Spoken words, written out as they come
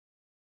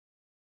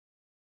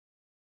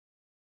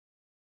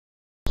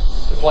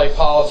to play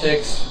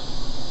politics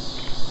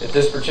at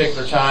this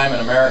particular time in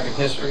American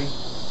history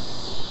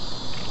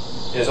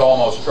is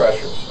almost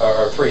treacherous,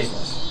 or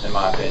treasonous, in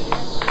my opinion.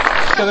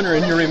 Governor,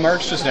 in your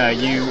remarks just now,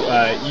 you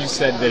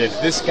said that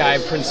if this guy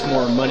prints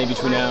more money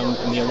between now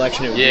and the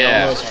election, it would be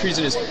almost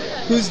treasonous.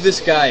 Who's this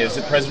guy? Is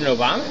it President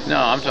Obama? No,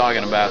 I'm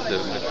talking about the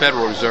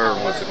Federal Reserve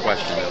was the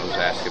question that was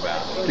asked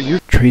about.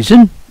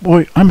 Treason?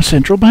 Boy, I'm a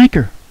central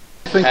banker.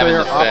 Do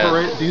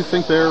you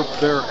think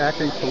they're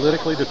acting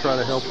politically to try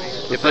to help?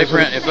 If they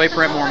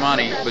print more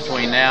money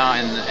between now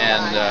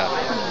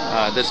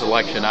and this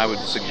election, I would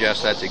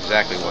suggest that's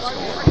exactly what's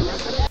going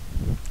on.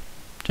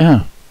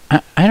 Yeah,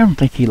 I don't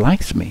think he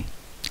likes me.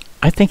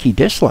 I think he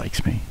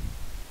dislikes me.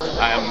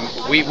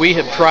 We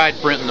have tried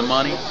printing the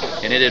money,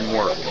 and it didn't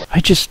work. I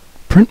just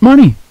print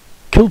money,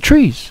 kill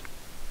trees.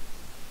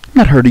 I'm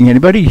not hurting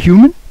anybody,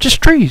 human,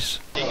 just trees.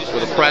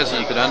 With a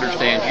president that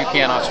understands you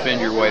cannot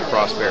spend your way to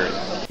prosperity.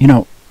 You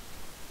know,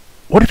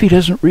 what if he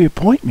doesn't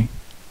reappoint me?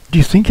 Do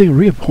you think he'll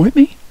reappoint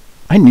me?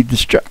 I need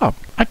this job.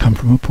 I come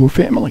from a poor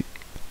family.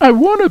 I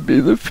want to be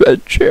the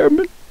Fed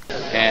chairman.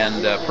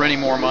 And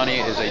printing more money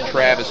is a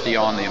travesty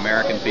on the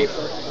American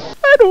people.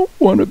 I don't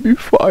want to be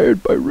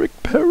fired by Rick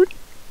Perry.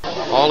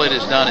 All it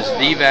has done is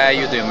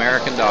devalue the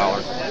American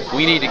dollar.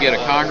 We need to get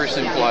a Congress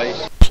in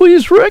place.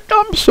 Please, Rick,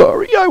 I'm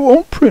sorry. I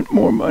won't print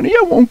more money.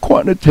 I won't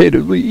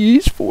quantitatively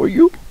ease for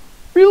you.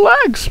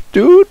 Relax,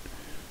 dude.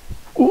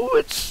 Oh,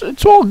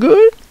 it's all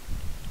good.